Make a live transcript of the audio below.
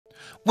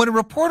When a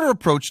reporter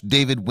approached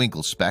David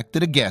Winkelspecht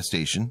at a gas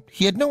station,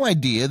 he had no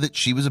idea that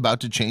she was about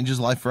to change his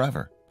life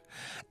forever.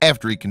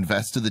 After he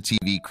confessed to the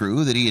TV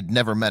crew that he had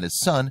never met his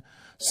son,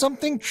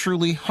 something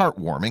truly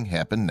heartwarming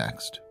happened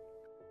next.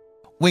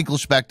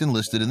 Winkelspecht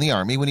enlisted in the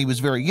Army when he was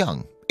very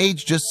young,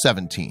 aged just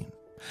 17.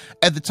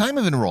 At the time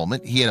of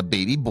enrollment, he had a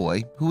baby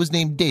boy who was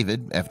named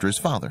David after his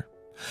father.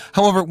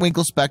 However,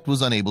 Winkelspecht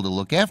was unable to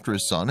look after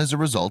his son as a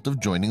result of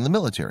joining the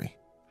military.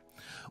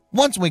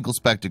 Once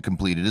Winkelspecht had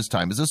completed his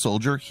time as a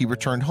soldier, he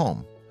returned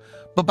home.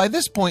 But by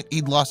this point,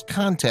 he'd lost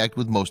contact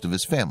with most of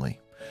his family,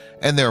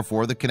 and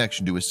therefore the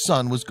connection to his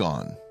son was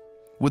gone.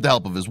 With the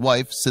help of his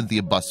wife,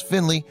 Cynthia Buss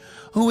Finley,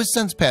 who has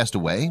since passed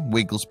away,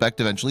 Winkelspecht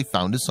eventually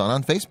found his son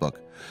on Facebook,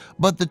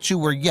 but the two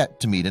were yet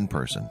to meet in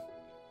person.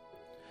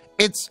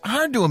 It's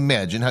hard to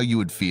imagine how you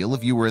would feel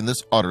if you were in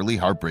this utterly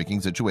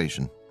heartbreaking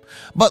situation.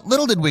 But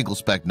little did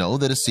Winkelspecht know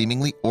that a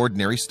seemingly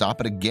ordinary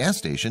stop at a gas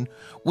station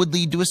would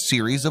lead to a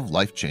series of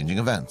life-changing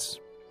events.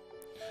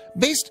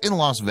 Based in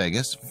Las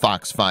Vegas,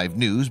 Fox 5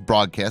 News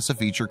broadcasts a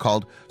feature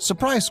called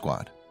Surprise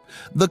Squad.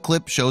 The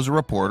clip shows a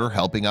reporter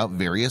helping out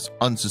various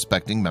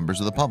unsuspecting members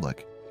of the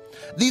public.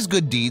 These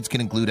good deeds can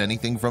include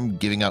anything from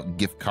giving out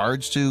gift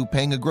cards to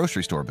paying a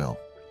grocery store bill.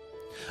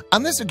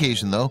 On this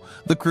occasion, though,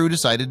 the crew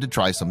decided to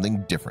try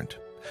something different.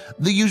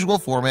 The usual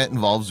format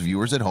involves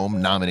viewers at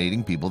home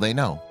nominating people they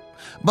know.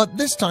 But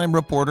this time,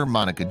 reporter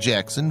Monica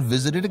Jackson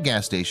visited a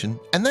gas station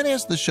and then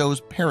asked the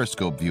show's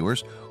Periscope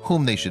viewers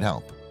whom they should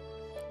help.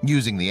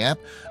 Using the app,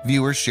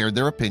 viewers shared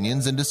their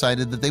opinions and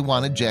decided that they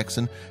wanted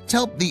Jackson to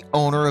help the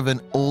owner of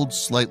an old,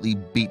 slightly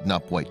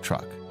beaten-up white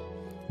truck.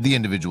 The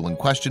individual in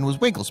question was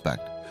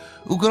Winkelspecht,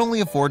 who could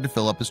only afford to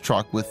fill up his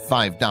truck with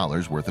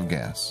 $5 worth of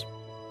gas.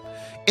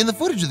 In the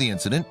footage of the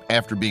incident,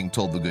 after being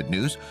told the good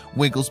news,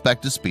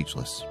 Winkelspecht is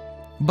speechless.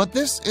 But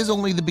this is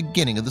only the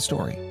beginning of the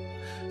story.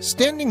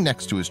 Standing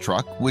next to his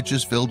truck, which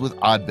is filled with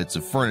odd bits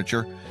of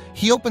furniture,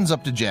 he opens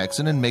up to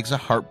Jackson and makes a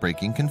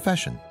heartbreaking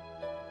confession.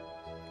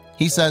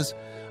 He says,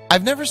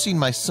 "I've never seen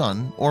my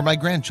son or my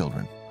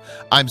grandchildren.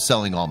 I'm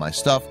selling all my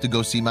stuff to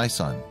go see my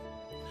son."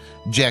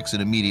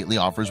 Jackson immediately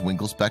offers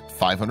Winkelspecht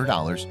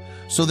 $500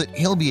 so that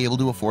he'll be able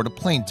to afford a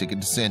plane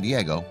ticket to San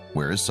Diego,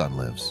 where his son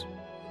lives.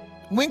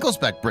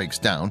 Winkelspecht breaks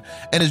down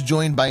and is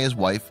joined by his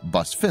wife,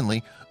 Buss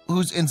Finley,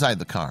 who's inside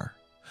the car.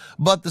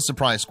 But the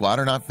Surprise Squad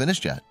are not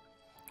finished yet.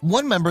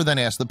 One member then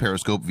asked the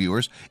Periscope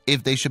viewers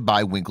if they should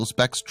buy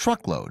Winkelspecht's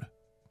truckload.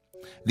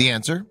 The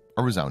answer,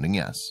 a resounding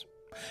yes.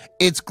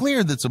 It's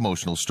clear this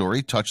emotional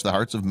story touched the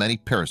hearts of many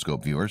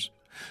Periscope viewers.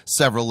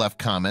 Several left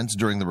comments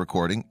during the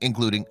recording,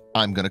 including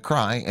 "I'm gonna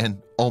cry"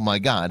 and "Oh my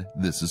God,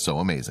 this is so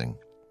amazing."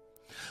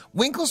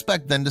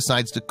 Winkelspecht then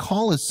decides to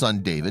call his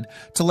son David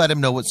to let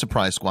him know what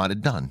Surprise Squad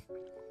had done.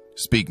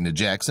 Speaking to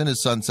Jackson,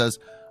 his son says,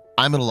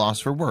 "I'm at a loss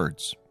for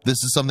words.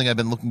 This is something I've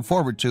been looking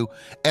forward to,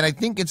 and I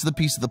think it's the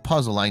piece of the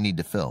puzzle I need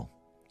to fill."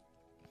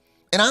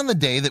 And on the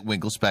day that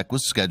Winkelspecht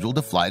was scheduled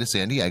to fly to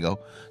San Diego,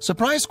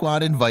 Surprise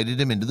Squad invited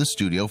him into the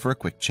studio for a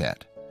quick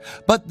chat.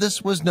 But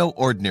this was no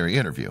ordinary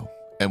interview,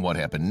 and what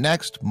happened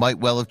next might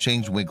well have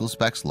changed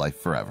Winkelspecht's life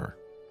forever.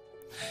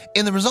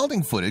 In the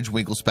resulting footage,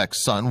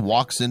 Winkelspecht's son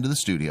walks into the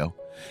studio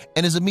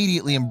and is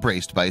immediately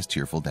embraced by his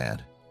tearful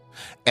dad.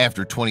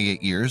 After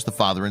 28 years, the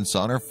father and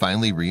son are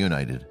finally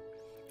reunited.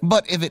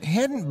 But if it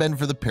hadn't been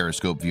for the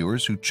Periscope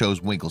viewers who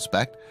chose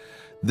Winkelspecht,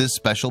 this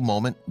special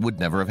moment would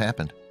never have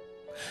happened.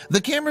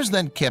 The cameras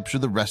then capture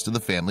the rest of the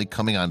family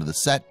coming onto the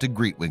set to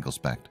greet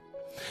Winkelspecht.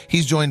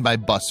 He's joined by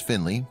Buss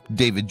Finley,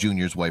 David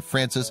Jr.'s wife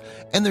Frances,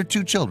 and their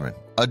two children,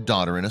 a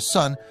daughter and a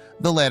son,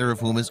 the latter of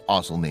whom is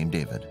also named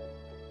David.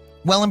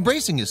 While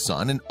embracing his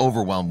son, an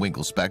overwhelmed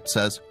Winkelspecht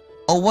says,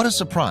 "Oh, what a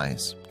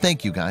surprise.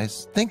 Thank you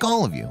guys, thank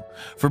all of you,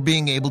 for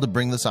being able to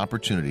bring this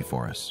opportunity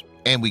for us,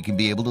 and we can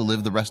be able to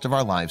live the rest of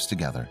our lives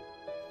together."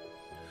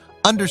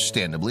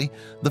 Understandably,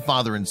 the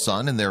father and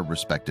son and their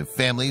respective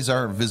families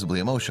are visibly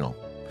emotional.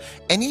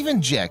 And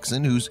even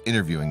Jackson, who's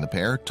interviewing the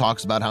pair,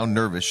 talks about how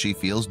nervous she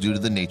feels due to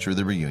the nature of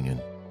the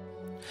reunion.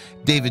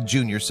 David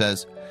Jr.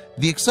 says,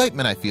 "The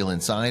excitement I feel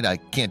inside, I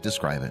can't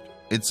describe it.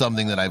 It's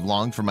something that I've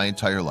longed for my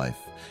entire life.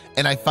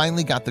 And I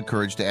finally got the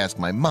courage to ask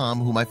my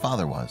mom who my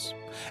father was.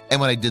 And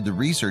when I did the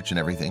research and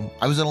everything,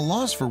 I was at a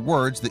loss for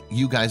words that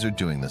you guys are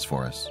doing this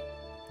for us."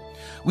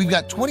 "We've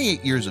got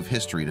 28 years of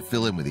history to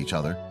fill in with each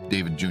other,"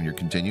 David Jr.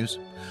 continues.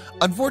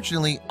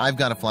 "Unfortunately, I've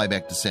got to fly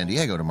back to San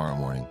Diego tomorrow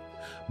morning.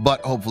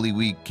 But hopefully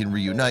we can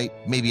reunite,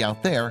 maybe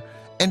out there,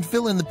 and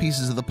fill in the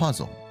pieces of the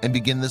puzzle and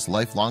begin this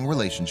lifelong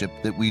relationship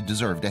that we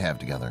deserve to have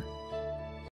together."